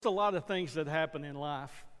A lot of things that happen in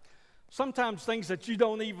life. Sometimes things that you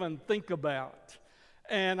don't even think about.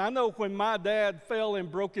 And I know when my dad fell and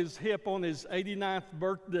broke his hip on his 89th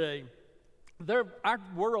birthday, our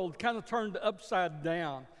world kind of turned upside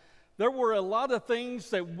down. There were a lot of things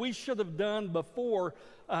that we should have done before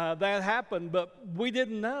that happened, but we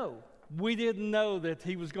didn't know. We didn't know that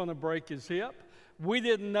he was going to break his hip. We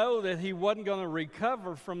didn't know that he wasn't going to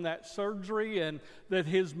recover from that surgery and that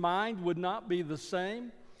his mind would not be the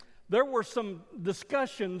same. There were some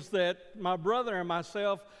discussions that my brother and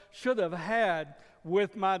myself should have had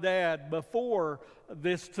with my dad before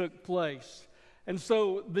this took place. And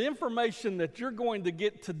so the information that you're going to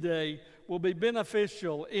get today will be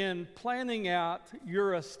beneficial in planning out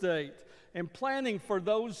your estate and planning for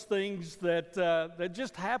those things that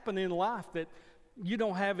just happen in life that you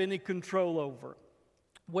don't have any control over.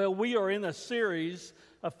 Well, we are in a series,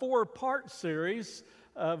 a 4-part series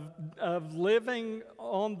of living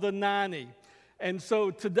on the 90. And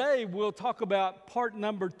so today we'll talk about part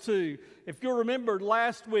number 2. If you'll remember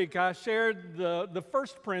last week, I shared the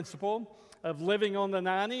first principle of living on the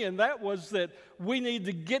 90, and that was that we need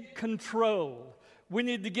to get control. We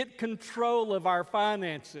need to get control of our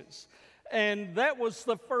finances. And that was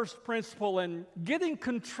the first principle. And getting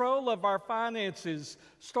control of our finances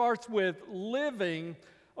starts with living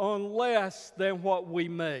on less than what we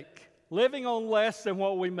make. Living on less than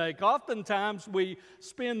what we make. Oftentimes, we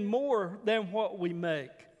spend more than what we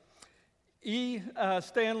make.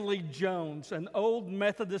 Stanley Jones, an old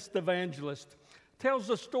Methodist evangelist, tells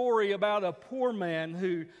a story about a poor man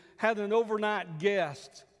who had an overnight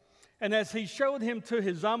guest. And as he showed him to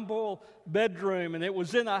his humble bedroom, and it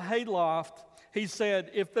was in a hayloft, he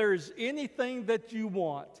said, "If there's anything that you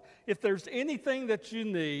want, if there's anything that you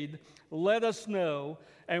need, let us know,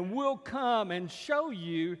 and we'll come and show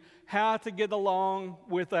you how to get along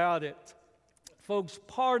without it." Folks,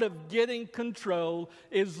 part of getting control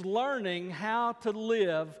is learning how to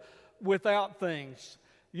live without things.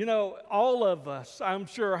 You know, all of us, I'm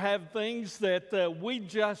sure, have things that we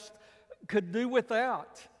just could do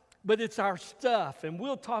without. But it's our stuff, and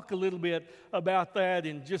we'll talk a little bit about that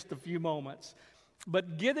in just a few moments.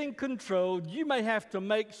 But getting control, you may have to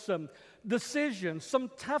make some decisions,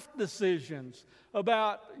 some tough decisions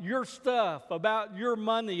about your stuff, about your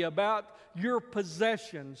money, about your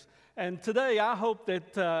possessions. And today, I hope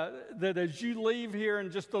that as you leave here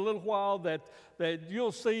in just a little while, that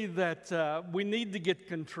you'll see that we need to get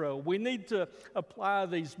control. We need to apply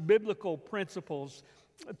these biblical principles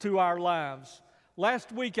to our lives.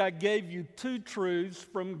 Last week, I gave you 2 truths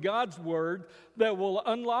from God's Word that will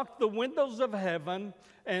unlock the windows of heaven,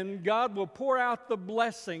 and God will pour out the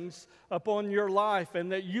blessings upon your life,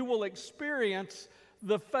 and that you will experience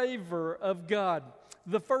the favor of God.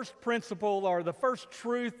 The first principle, or the first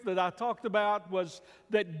truth that I talked about, was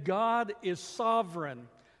that God is sovereign.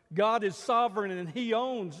 God is sovereign, and He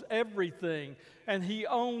owns everything, and He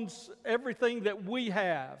owns everything that we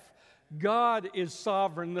have. God is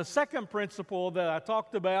sovereign. The second principle that I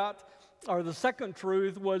talked about, or the second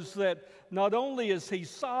truth, was that not only is He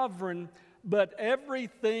sovereign, but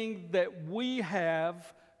everything that we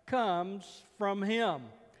have comes from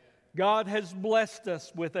Him. God has blessed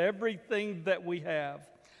us with everything that we have.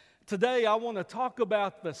 Today, I want to talk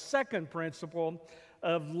about the second principle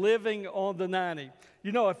of living on the 90.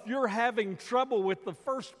 You know, if you're having trouble with the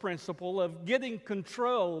first principle of getting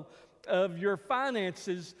control of your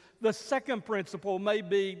finances, the second principle may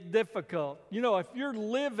be difficult. You know, if you're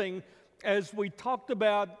living, as we talked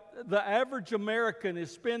about, the average American is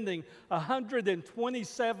spending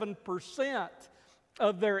 127%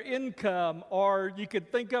 of their income, or you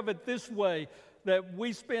could think of it this way, that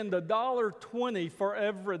we spend $1.20 for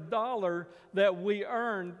every dollar that we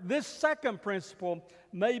earn. This second principle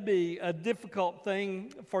may be a difficult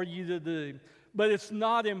thing for you to do, but it's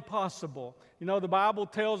not impossible. You know, the Bible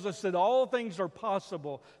tells us that all things are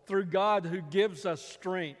possible through God who gives us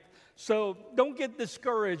strength. So don't get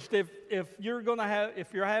discouraged if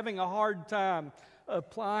you're having a hard time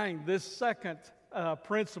applying this second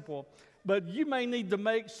principle. But you may need to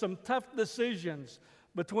make some tough decisions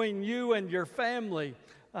between you and your family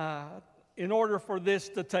in order for this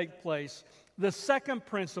to take place. The second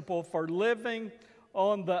principle for living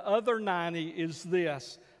on the other 90 is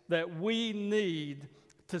this, that we need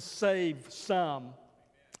to save some.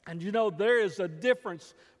 And you know, there is a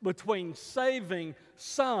difference between saving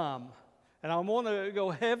some, and I want to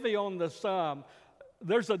go heavy on the some.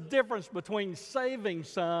 There's a difference between saving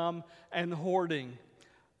some and hoarding.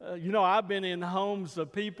 You know, I've been in homes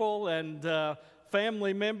of people, and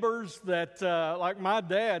family members that, like my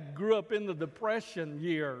dad, grew up in the Depression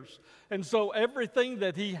years. And so everything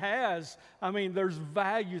that he has, there's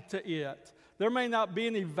value to it. There may not be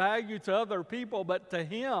any value to other people, but to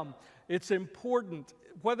him, it's important.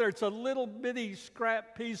 Whether it's a little bitty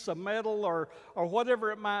scrap piece of metal or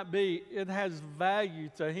whatever it might be, it has value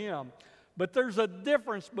to him. But there's a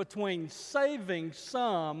difference between saving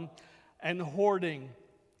some and hoarding.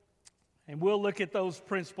 And we'll look at those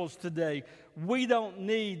principles today. We don't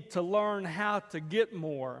need to learn how to get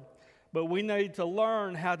more, but we need to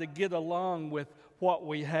learn how to get along with what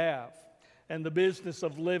we have. And the business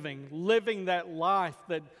of living that life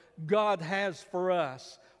that God has for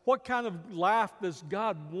us. What kind of life does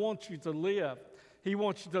God want you to live? He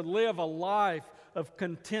wants you to live a life of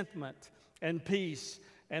contentment and peace.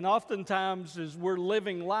 And oftentimes as we're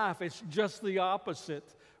living life, it's just the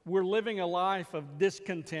opposite. We're living a life of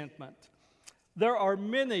discontentment. There are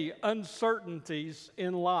many uncertainties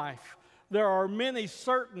in life. There are many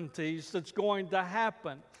certainties that's going to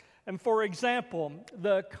happen. And for example,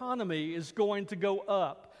 the economy is going to go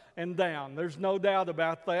up and down. There's no doubt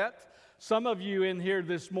about that. Some of you in here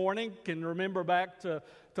this morning can remember back to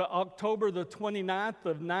October the 29th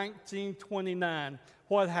of 1929.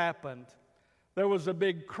 What happened? There was a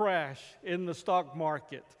big crash in the stock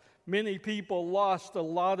market. Many people lost a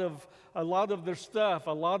lot of their stuff,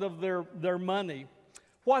 a lot of their money.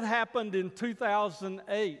 What happened in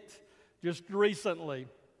 2008, just recently?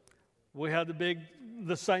 We had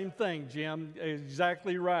the same thing, Jim,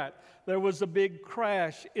 exactly right. There was a big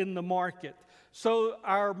crash in the market. So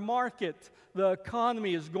our market, the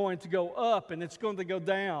economy is going to go up and it's going to go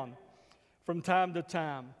down from time to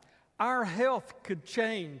time. Our health could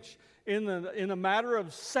change in a matter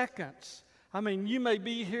of seconds. You may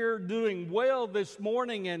be here doing well this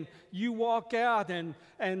morning and you walk out and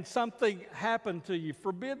something happened to you.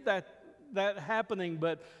 Forbid that happening,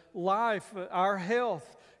 but life, our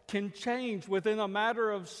health can change within a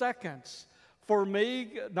matter of seconds. For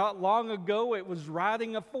me, not long ago, it was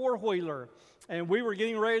riding a four-wheeler. And we were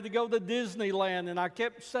getting ready to go to Disneyland, and I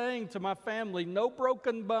kept saying to my family, no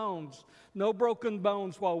broken bones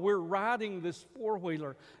while we're riding this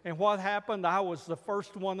four-wheeler. And what happened? I was the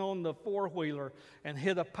first one on the four-wheeler and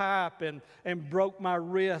hit a pipe and broke my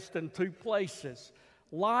wrist in 2 places.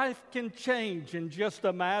 Life can change in just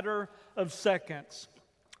a matter of seconds.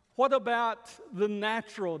 What about the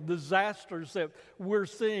natural disasters that we're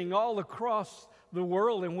seeing all across the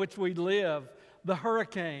world in which we live? The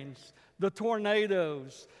hurricanes, the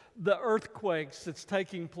tornadoes, the earthquakes that's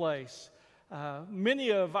taking place.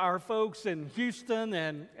 Many of our folks in Houston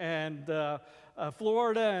and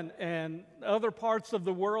Florida and other parts of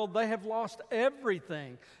the world, they have lost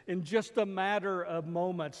everything in just a matter of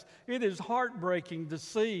moments. It is heartbreaking to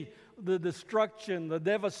see the destruction, the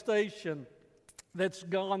devastation that's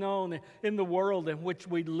gone on in the world in which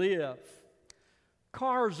we live.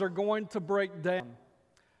 Cars are going to break down.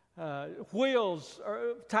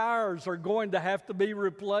 Tires are going to have to be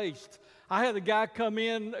replaced. I had a guy come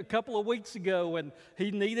in a couple of weeks ago and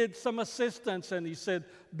he needed some assistance and he said,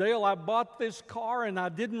 Dale, I bought this car and I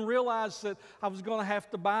didn't realize that I was going to have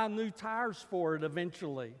to buy new tires for it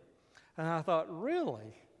eventually. And I thought,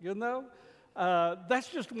 really? That's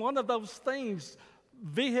just one of those things.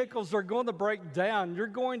 Vehicles are going to break down. You're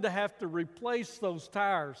going to have to replace those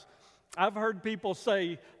tires. I've heard people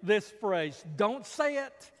say this phrase, don't say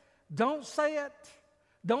it. Don't say it.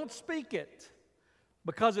 Don't speak it,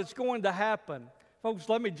 because it's going to happen. Folks,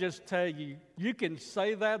 let me just tell you, you can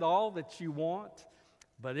say that all that you want,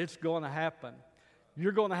 but it's going to happen.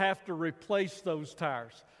 You're going to have to replace those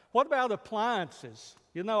tires. What about appliances?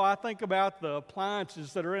 I think about the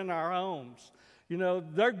appliances that are in our homes.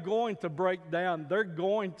 They're going to break down. They're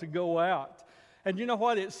going to go out. And you know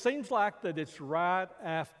what? It seems like that it's right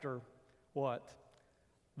after what?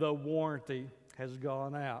 The warranty has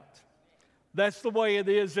gone out. That's the way it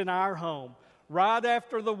is in our home. Right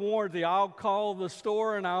after the warranty, I'll call the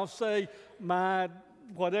store and I'll say,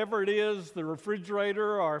 whatever it is, the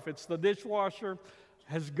refrigerator or if it's the dishwasher,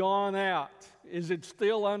 has gone out. Is it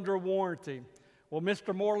still under warranty? Well,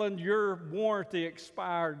 Mr. Moreland, your warranty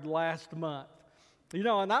expired last month.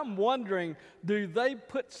 And I'm wondering, do they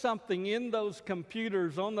put something in those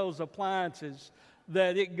computers, on those appliances,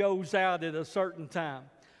 that it goes out at a certain time?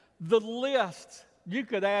 The list, you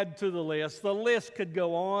could add to the list. The list could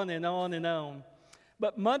go on and on and on.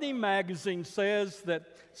 But Money Magazine says that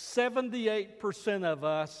 78% of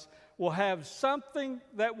us will have something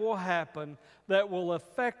that will happen that will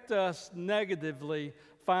affect us negatively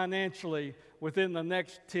financially within the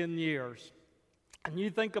next 10 years. and you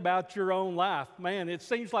think about your own life, man, it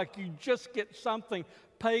seems like you just get something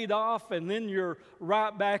paid off and then you're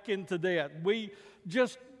right back into debt. We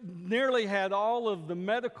just nearly had all of the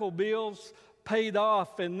medical bills paid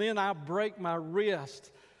off, and then I break my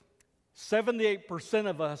wrist. 78%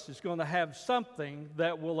 of us is going to have something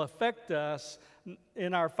that will affect us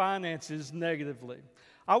in our finances negatively.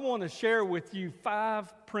 I want to share with you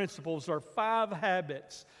 5 principles or 5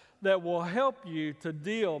 habits that will help you to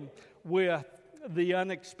deal with the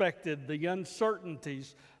unexpected, the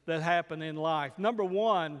uncertainties that happen in life. Number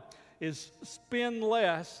 1 is spend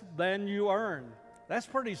less than you earn. That's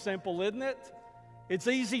pretty simple, isn't it? It's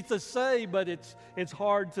easy to say, but it's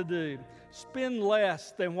hard to do. Spend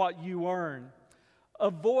less than what you earn.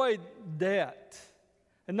 Avoid debt.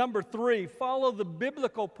 And number 3, follow the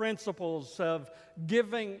biblical principles of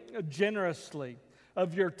giving generously,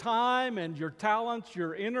 of your time and your talents,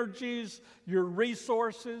 your energies, your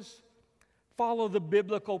resources. Follow the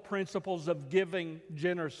biblical principles of giving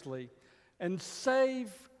generously. And save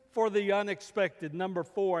for the unexpected, number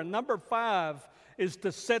 4. And number 5 is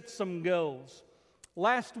to set some goals.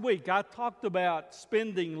 Last week, I talked about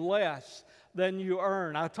spending less than you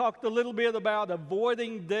earn. I talked a little bit about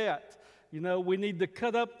avoiding debt. You know, we need to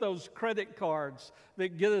cut up those credit cards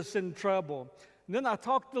that get us in trouble. And then I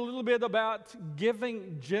talked a little bit about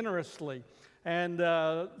giving generously. And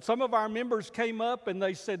some of our members came up and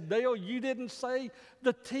they said, Dale, you didn't say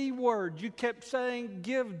the T word. You kept saying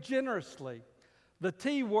give generously. The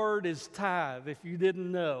T word is tithe, if you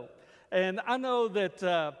didn't know. And I know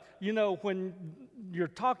that, when you're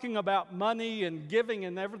talking about money and giving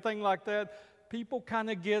and everything like that, people kind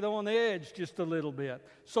of get on edge just a little bit.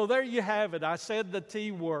 So there you have it. I said the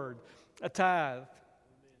T word, a tithe.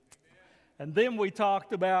 And then we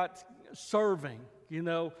talked about serving,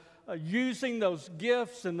 using those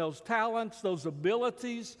gifts and those talents, those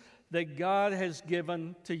abilities that God has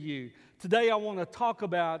given to you. Today I want to talk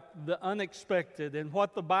about the unexpected and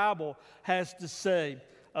what the Bible has to say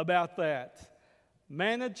about that.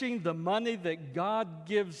 Managing the money that God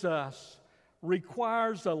gives us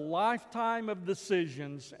requires a lifetime of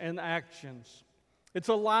decisions and actions. It's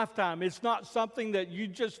a lifetime. It's not something that you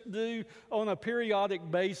just do on a periodic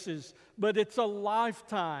basis, but it's a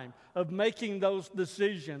lifetime of making those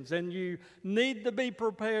decisions, and you need to be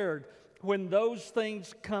prepared when those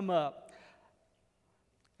things come up.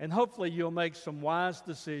 And hopefully you'll make some wise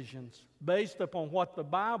decisions based upon what the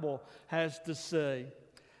Bible has to say.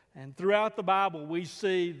 And throughout the Bible, we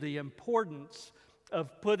see the importance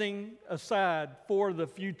of putting aside for the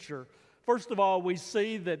future. First of all, we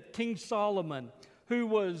see that King Solomon, who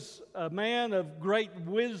was a man of great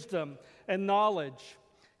wisdom and knowledge,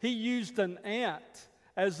 he used an ant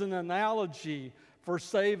as an analogy for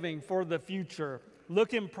saving for the future.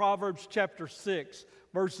 Look in Proverbs chapter 6,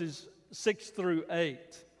 verses 6 through 8.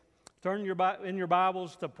 Turn in your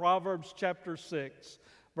Bibles to Proverbs chapter 6,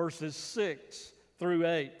 verses 6 through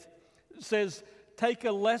 8. It says, take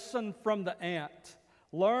a lesson from the ant,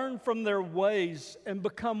 learn from their ways, and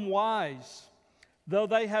become wise. Though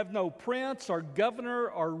they have no prince or governor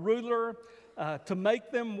or ruler to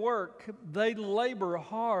make them work, they labor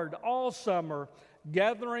hard all summer,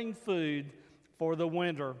 gathering food for the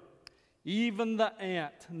winter. Even the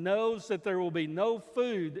ant knows that there will be no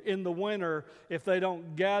food in the winter if they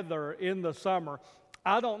don't gather in the summer.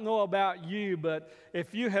 I don't know about you, but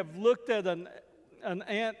if you have looked at an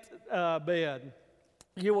ant bed,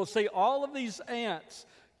 you will see all of these ants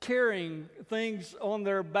carrying things on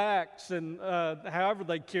their backs, and however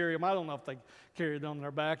they carry them. I don't know if they carry it on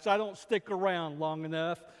their backs. I don't stick around long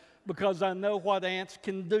enough because I know what ants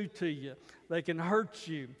can do to you. They can hurt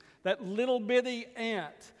you. That little bitty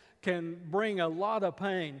ant can bring a lot of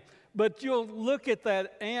pain. But you'll look at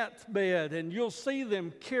that ant bed and you'll see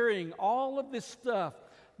them carrying all of this stuff.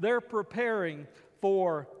 They're preparing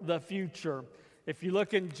for the future. If you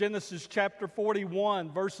look in Genesis chapter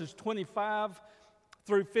 41, verses 25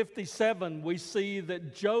 through 57, we see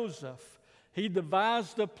that Joseph, he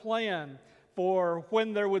devised a plan for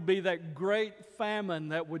when there would be that great famine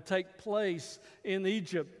that would take place in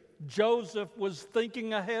Egypt. Joseph was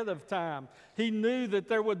thinking ahead of time. He knew that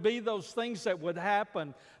there would be those things that would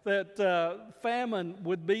happen, that famine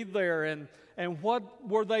would be there, and what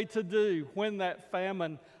were they to do when that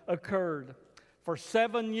famine occurred? For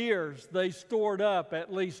 7 years, they stored up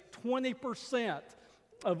at least 20%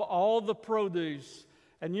 of all the produce.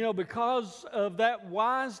 And because of that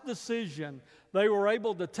wise decision, they were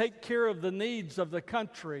able to take care of the needs of the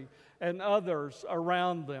country and others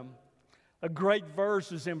around them. A great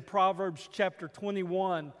verse is in Proverbs chapter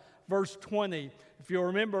 21, verse 20. If you'll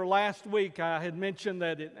remember last week, I had mentioned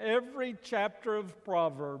that in every chapter of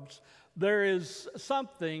Proverbs, There is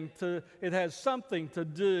it has something to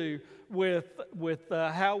do with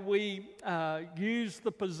how we use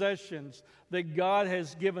the possessions that God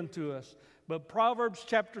has given to us. But Proverbs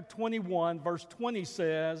chapter 21, verse 20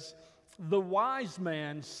 says, "The wise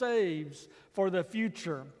man saves for the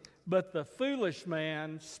future, but the foolish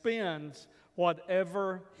man spends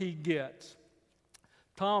whatever he gets."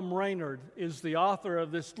 Tom Raynard is the author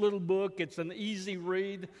of this little book. It's an easy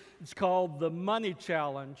read. It's called The Money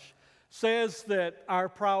Challenge. Says that our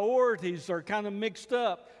priorities are kind of mixed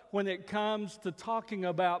up when it comes to talking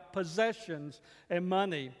about possessions and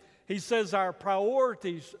money. He says our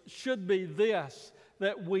priorities should be this,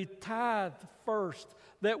 that we tithe first,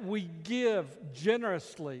 that we give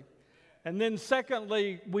generously. And then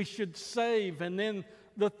secondly, we should save. And then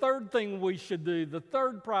the third thing we should do, the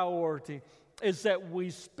third priority, is that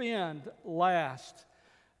we spend last.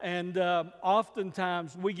 And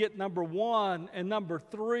oftentimes we get number one and number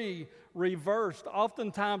three reversed.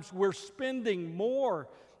 Oftentimes we're spending more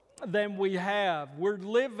than we have. We're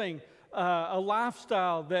living a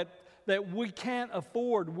lifestyle that we can't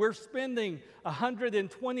afford. We're spending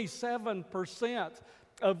 127%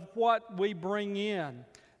 of what we bring in.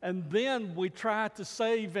 And then we try to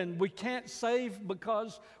save, and we can't save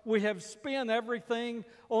because we have spent everything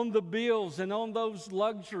on the bills and on those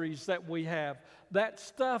luxuries that we have, that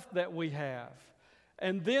stuff that we have.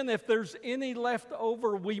 And then if there's any left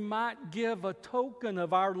over, we might give a token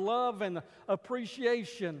of our love and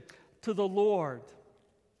appreciation to the Lord.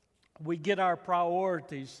 We get our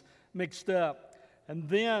priorities mixed up. And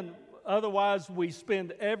then otherwise we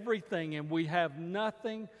spend everything and we have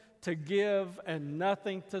nothing to give and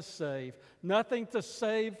nothing to save. Nothing to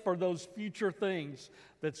save for those future things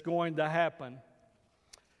that's going to happen.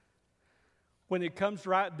 When it comes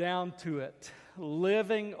right down to it,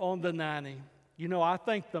 living on the 90, I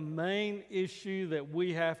think the main issue that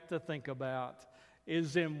we have to think about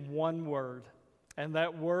is in one word, and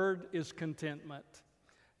that word is contentment.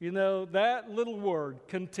 That little word,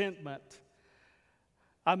 contentment.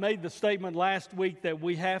 I made the statement last week that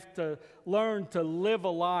we have to learn to live a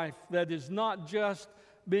life that is not just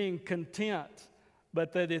being content,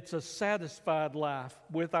 but that it's a satisfied life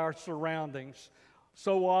with our surroundings.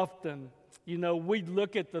 So often, we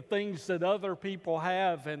look at the things that other people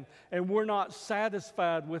have and we're not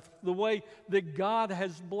satisfied with the way that God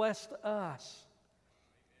has blessed us.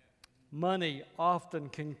 Money often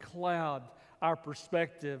can cloud our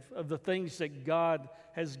perspective of the things that God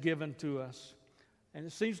has given to us. And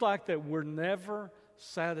it seems like that we're never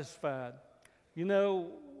satisfied.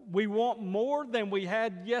 We want more than we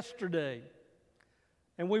had yesterday.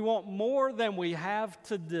 And we want more than we have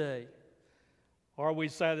today. Are we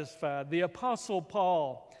satisfied? The Apostle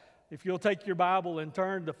Paul, if you'll take your Bible and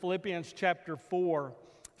turn to Philippians chapter 4,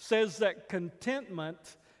 says that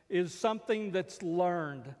contentment is something that's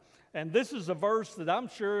learned. And this is a verse that I'm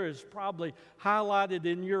sure is probably highlighted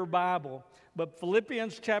in your Bible. But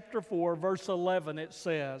Philippians chapter 4, verse 11,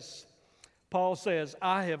 Paul says,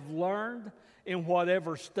 "I have learned in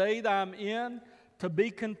whatever state I'm in to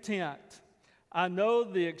be content. I know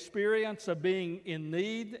the experience of being in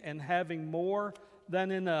need and having more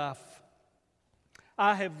than enough.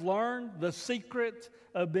 I have learned the secret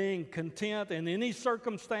of being content in any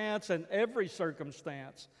circumstance and every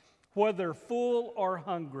circumstance, whether full or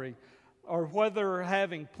hungry, or whether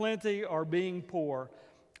having plenty or being poor.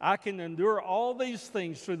 I can endure all these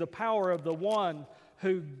things through the power of the one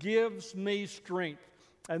who gives me strength."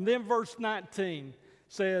 And then verse 19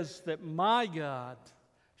 says that my God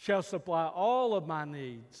shall supply all of my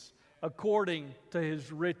needs according to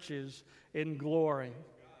his riches in glory.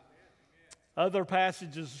 Other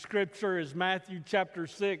passages of Scripture is Matthew chapter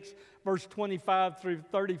 6, verse 25 through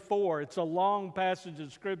 34. It's a long passage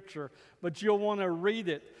of Scripture, but you'll want to read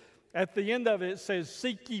it. At the end of it, it says,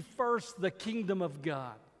 "Seek ye first the kingdom of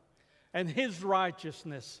God and his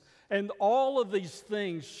righteousness, and all of these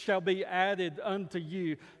things shall be added unto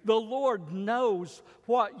you." The Lord knows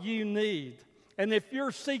what you need. And if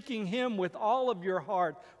you're seeking him with all of your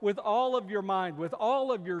heart, with all of your mind, with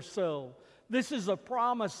all of your soul, this is a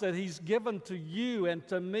promise that he's given to you and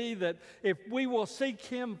to me, that if we will seek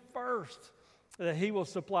him first, that he will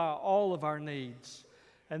supply all of our needs.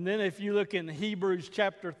 And then if you look in Hebrews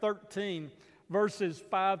chapter 13, verses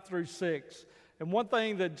 5 through 6, and one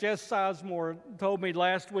thing that Jess Sizemore told me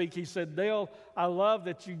last week, he said, "Dale, I love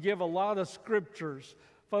that you give a lot of scriptures."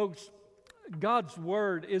 Folks, God's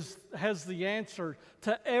Word has the answer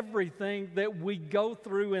to everything that we go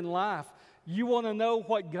through in life. You want to know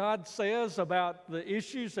what God says about the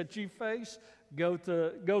issues that you face? Go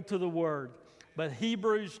to the Word. But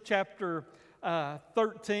Hebrews chapter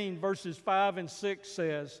 13, verses 5 and 6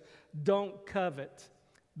 says, don't covet.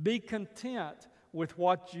 Be content with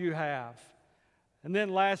what you have. And then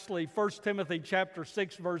lastly, 1 Timothy chapter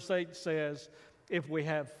 6, verse 8 says, if we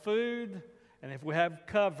have food and if we have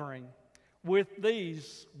covering, with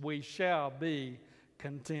these we shall be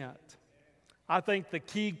content. I think the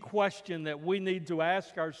key question that we need to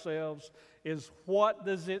ask ourselves is, what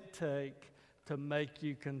does it take to make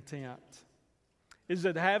you content? Is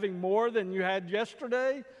it having more than you had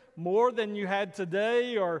yesterday, more than you had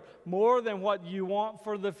today, or more than what you want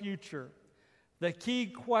for the future? The key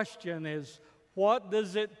question is, what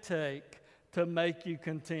does it take to make you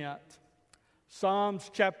content? Psalms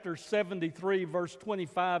chapter 73, verse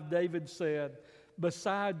 25, David said,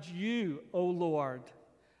 besides you, O Lord,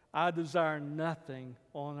 I desire nothing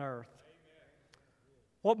on earth.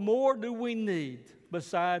 What more do we need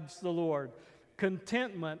besides the Lord?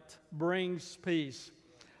 Contentment brings peace.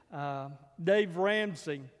 Dave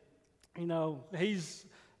Ramsey, he's,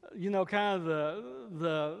 kind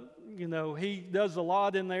of he does a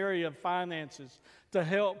lot in the area of finances to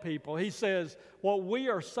help people. He says, what we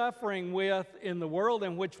are suffering with in the world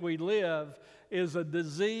in which we live is a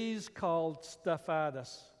disease called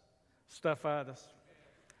stuffitis. Stuffitis.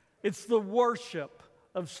 It's the worship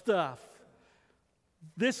of stuff.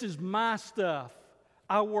 This is my stuff.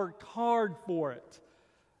 I worked hard for it.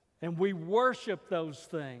 And we worship those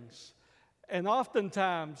things. And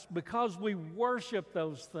oftentimes, because we worship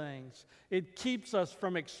those things, it keeps us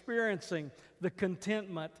from experiencing the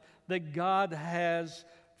contentment that God has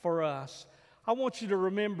for us. I want you to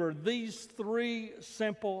remember these three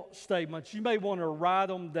simple statements. You may want to write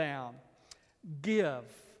them down. Give.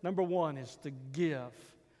 Number one is to give.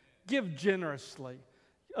 Give generously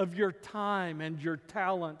of your time and your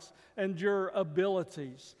talents and your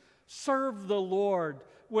abilities. Serve the Lord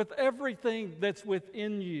with everything that's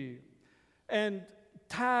within you. And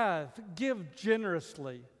tithe, give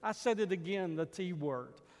generously. I said it again, the T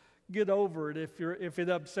word. Get over it if it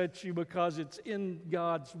upsets you, because it's in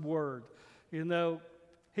God's Word.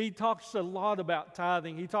 He talks a lot about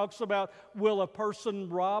tithing. He talks about, will a person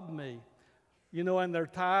rob me? And their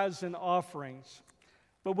tithes and offerings.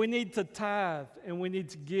 But we need to tithe and we need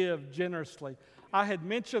to give generously. I had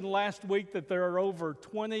mentioned last week that there are over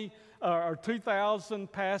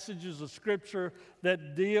 2,000 passages of Scripture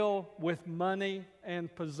that deal with money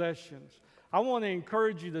and possessions. I want to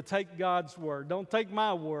encourage you to take God's Word. Don't take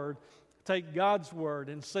my word. Take God's Word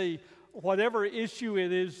and see whatever issue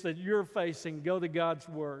it is that you're facing, go to God's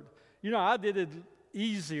Word. I did it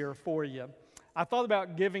easier for you. I thought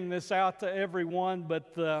about giving this out to everyone,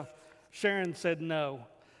 but Sharon said no.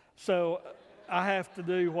 So I have to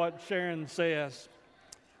do what Sharon says.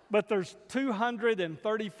 But there's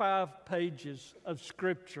 235 pages of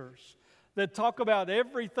Scriptures that talk about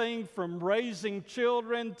everything from raising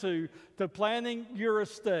children to planning your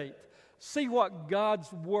estate. See what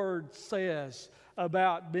God's Word says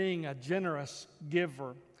about being a generous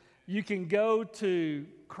giver. You can go to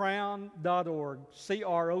crown.org,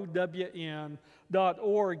 CROWN.org,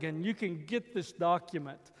 and you can get this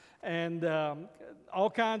document and all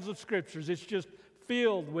kinds of Scriptures. It's just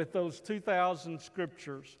filled with those 2,000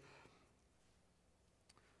 Scriptures.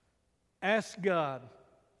 Ask God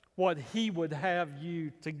what He would have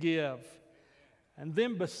you to give, and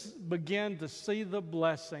then begin to see the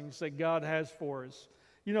blessings that God has for us.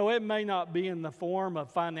 It may not be in the form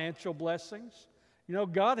of financial blessings.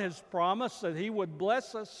 God has promised that He would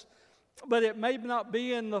bless us, but it may not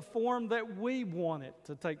be in the form that we want it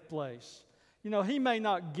to take place. He may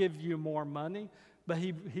not give you more money, but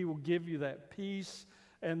He will give you that peace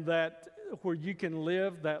and that where you can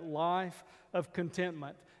live that life of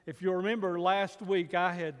contentment. If you remember last week,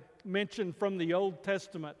 I had mentioned from the Old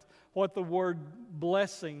Testament what the word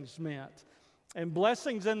blessings meant. And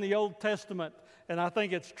blessings in the Old Testament, and I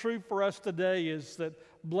think it's true for us today, is that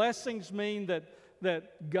blessings mean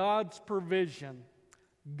that God's provision,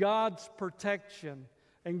 God's protection,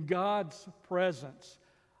 and God's presence.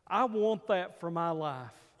 I want that for my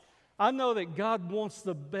life. I know that God wants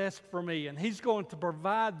the best for me, and He's going to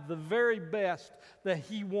provide the very best that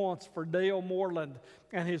He wants for Dale Moreland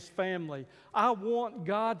and his family. I want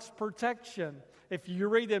God's protection. If you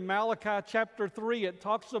read in Malachi chapter 3, it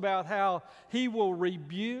talks about how He will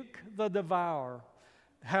rebuke the devourer,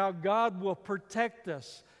 how God will protect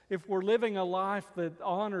us if we're living a life that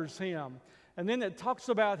honors Him. And then it talks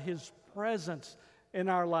about His presence in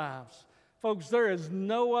our lives. Folks, there is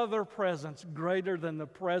no other presence greater than the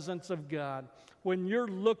presence of God. When you're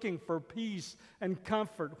looking for peace and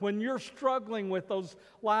comfort, when you're struggling with those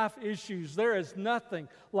life issues, there is nothing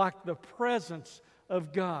like the presence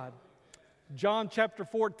of God. John chapter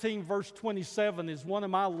 14, verse 27 is one of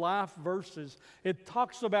my life verses. It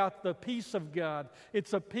talks about the peace of God.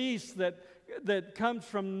 It's a peace that comes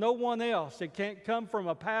from no one else. It can't come from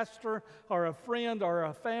a pastor or a friend or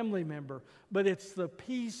a family member, but it's the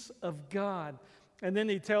peace of God. And then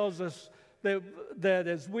he tells us that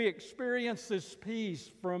as we experience this peace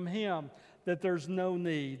from Him, that there's no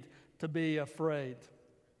need to be afraid.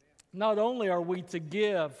 Not only are we to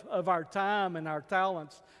give of our time and our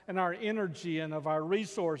talents and our energy and of our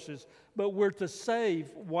resources, but we're to save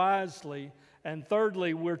wisely. And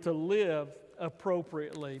thirdly, we're to live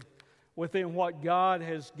appropriately within what God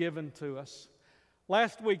has given to us.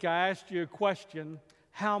 Last week I asked you a question,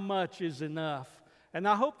 how much is enough? And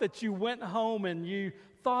I hope that you went home and you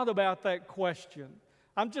thought about that question.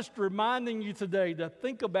 I'm just reminding you today to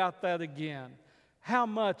think about that again. How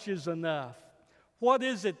much is enough? What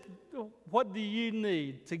is it? What do you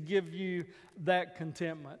need to give you that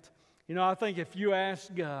contentment? You know, I think if you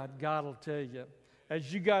ask God, God will tell you.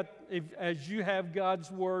 As you have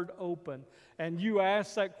God's Word open and you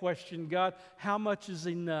ask that question, God, how much is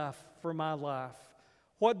enough for my life?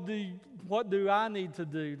 What do I need to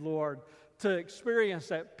do, Lord, to experience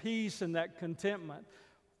that peace and that contentment?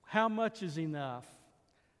 How much is enough?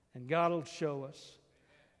 And God will show us.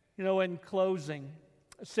 You know, in closing,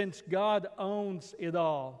 since God owns it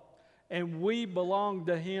all and we belong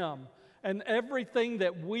to Him and everything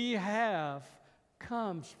that we have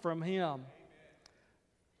comes from Him,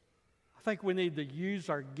 I think we need to use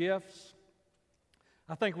our gifts.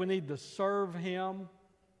 I think we need to serve Him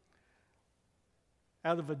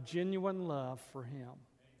out of a genuine love for Him.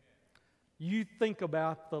 You think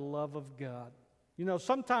about the love of God. You know,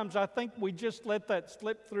 sometimes I think we just let that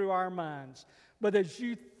slip through our minds. But as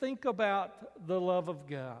you think about the love of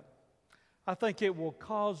God, I think it will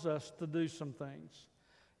cause us to do some things.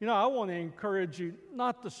 You know, I want to encourage you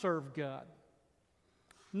not to serve God,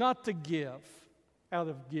 not to give out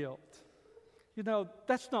of guilt. You know,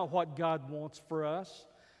 that's not what God wants for us.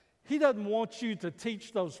 He doesn't want you to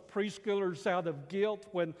teach those preschoolers out of guilt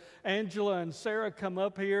when Angela and Sarah come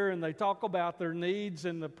up here and they talk about their needs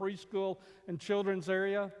in the preschool and children's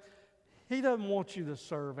area. He doesn't want you to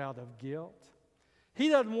serve out of guilt. He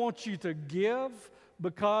doesn't want you to give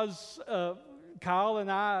because Kyle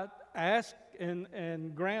and I ask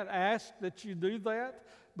and Grant asked that you do that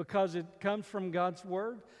because it comes from God's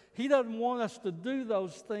Word. He doesn't want us to do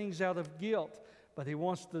those things out of guilt, but He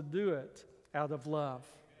wants to do it out of love.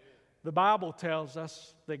 The Bible tells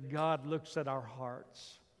us that God looks at our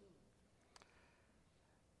hearts.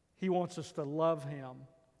 He wants us to love Him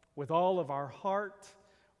with all of our heart,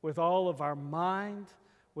 with all of our mind,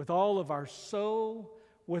 with all of our soul,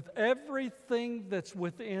 with everything that's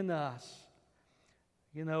within us.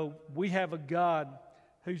 You know, we have a God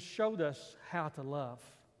who showed us how to love.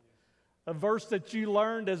 A verse that you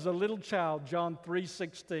learned as a little child, John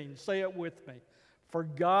 3:16. Say it with me. For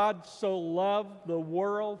God so loved the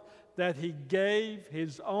world that He gave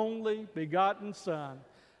His only begotten Son,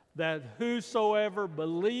 that whosoever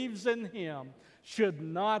believes in Him should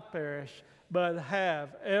not perish, but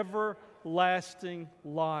have everlasting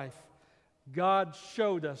life. God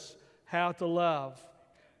showed us how to love.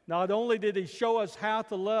 Not only did He show us how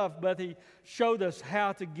to love, but He showed us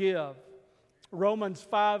how to give. Romans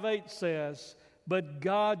 5:8 says, but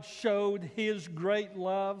God showed His great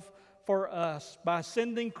love for us by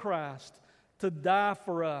sending Christ to die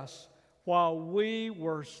for us while we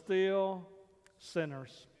were still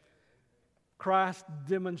sinners. Christ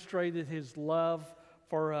demonstrated His love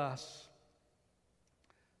for us.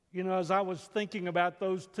 You know, as I was thinking about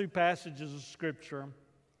those two passages of Scripture,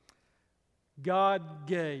 God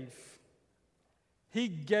gave. He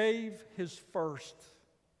gave His first.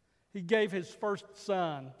 He gave His first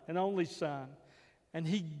Son and only Son. And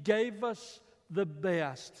He gave us the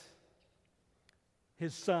best,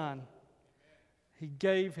 His Son. He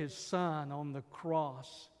gave His Son on the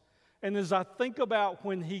cross. And as I think about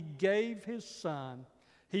when He gave His Son,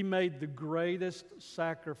 He made the greatest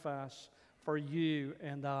sacrifice for you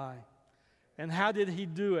and I. And how did He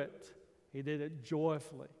do it? He did it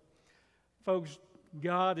joyfully. Folks,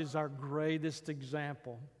 God is our greatest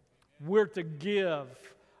example. We're to give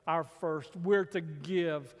our first. We're to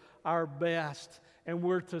give our best. And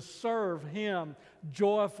we're to serve Him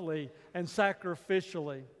joyfully and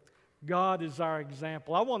sacrificially. God is our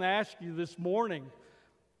example. I want to ask you this morning,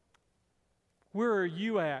 where are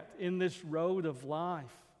you at in this road of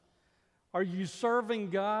life? Are you serving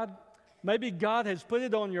God? Maybe God has put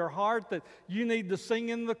it on your heart that you need to sing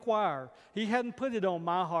in the choir. He hadn't put it on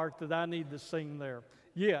my heart that I need to sing there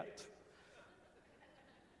yet.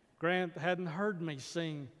 Grant hadn't heard me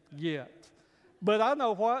sing yet. But I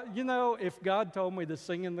know what, if God told me to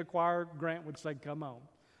sing in the choir, Grant would say, come on,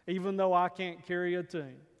 even though I can't carry a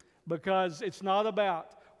tune. Because it's not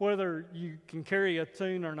about whether you can carry a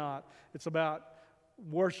tune or not. It's about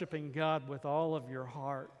worshiping God with all of your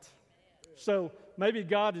heart. So maybe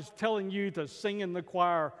God is telling you to sing in the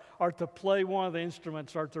choir or to play one of the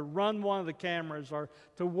instruments or to run one of the cameras or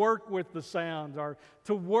to work with the sound or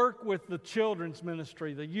to work with the children's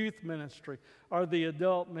ministry, the youth ministry, or the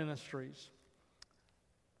adult ministries.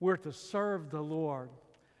 We're to serve the Lord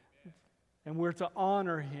and we're to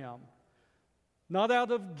honor Him, not out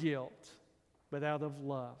of guilt, but out of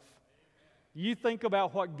love. You think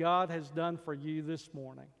about what God has done for you this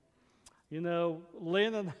morning.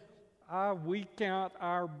 Lynn and we count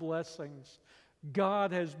our blessings.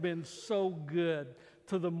 God has been so good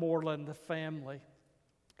to the Moreland family.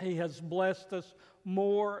 He has blessed us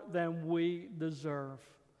more than we deserve.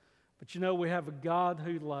 But we have a God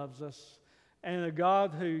who loves us and a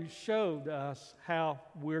God who showed us how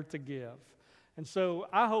we're to give. And so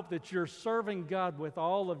I hope that you're serving God with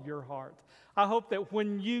all of your heart. I hope that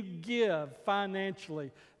when you give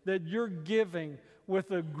financially, that you're giving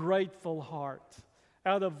with a grateful heart,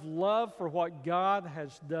 out of love for what God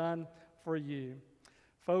has done for you.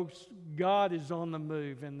 Folks, God is on the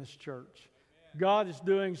move in this church. God is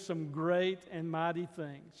doing some great and mighty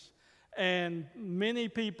things. And many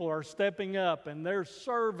people are stepping up and they're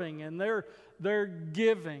serving and they're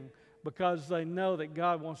giving because they know that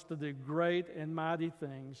God wants to do great and mighty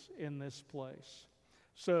things in this place.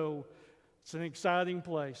 So it's an exciting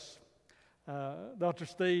place. Dr.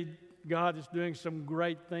 Steed, God is doing some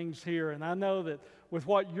great things here. And I know that with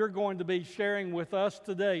what you're going to be sharing with us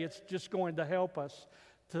today, it's just going to help us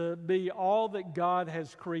to be all that God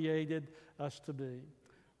has created us to be.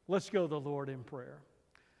 Let's go to the Lord in prayer.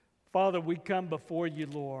 Father, we come before you,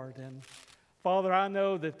 Lord. And Father, I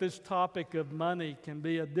know that this topic of money can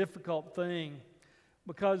be a difficult thing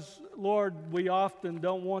because, Lord, we often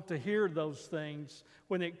don't want to hear those things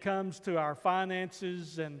when it comes to our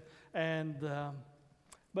finances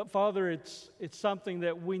but Father, it's something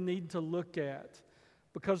that we need to look at.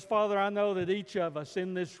 Because, Father, I know that each of us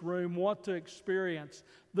in this room want to experience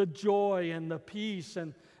the joy and the peace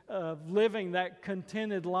and living that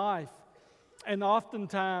contented life. And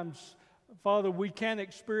oftentimes, Father, we can't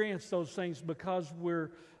experience those things because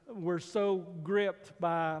we're so gripped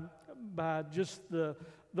by just the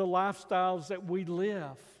lifestyles that we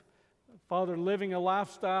live. Father, living a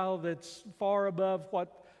lifestyle that's far above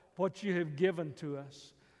what you have given to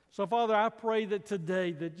us. So, Father, I pray that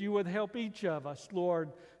today that you would help each of us,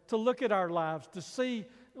 Lord, to look at our lives, to see,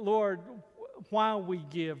 Lord, why we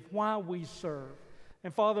give, why we serve.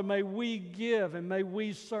 And, Father, may we give and may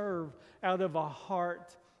we serve out of a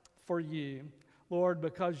heart for you, Lord,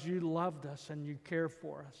 because you loved us and you care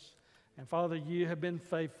for us. And, Father, you have been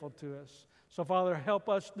faithful to us. So, Father, help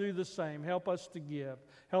us do the same. Help us to give.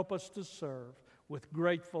 Help us to serve with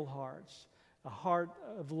grateful hearts, a heart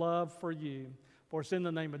of love for you. For it's in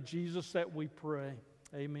the name of Jesus that we pray.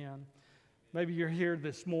 Amen. Maybe you're here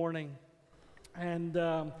this morning and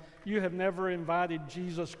you have never invited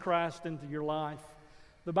Jesus Christ into your life.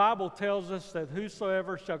 The Bible tells us that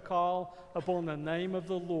whosoever shall call upon the name of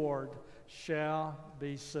the Lord shall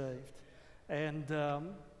be saved. And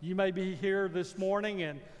you may be here this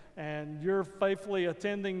morning and you're faithfully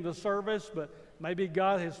attending the service, but maybe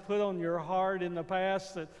God has put on your heart in the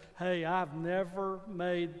past that, hey, I've never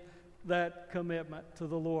made that commitment to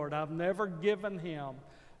the Lord. I've never given Him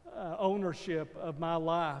ownership of my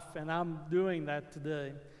life, and I'm doing that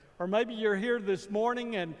today. Or maybe you're here this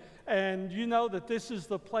morning and you know that this is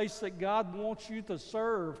the place that God wants you to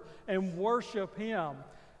serve and worship Him.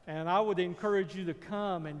 And I would encourage you to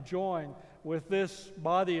come and join with this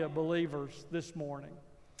body of believers this morning.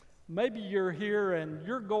 Maybe you're here and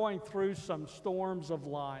you're going through some storms of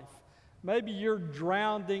life. Maybe you're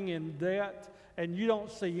drowning in debt and you don't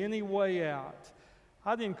see any way out.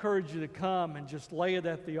 I'd encourage you to come and just lay it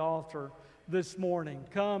at the altar this morning.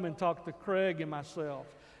 Come and talk to Craig and myself.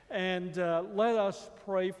 And let us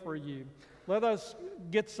pray for you. Let us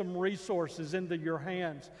get some resources into your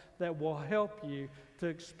hands that will help you to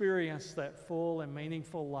experience that full and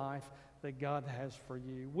meaningful life that God has for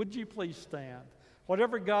you. Would you please stand?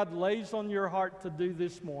 Whatever God lays on your heart to do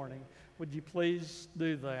this morning, would you please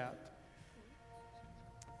do that?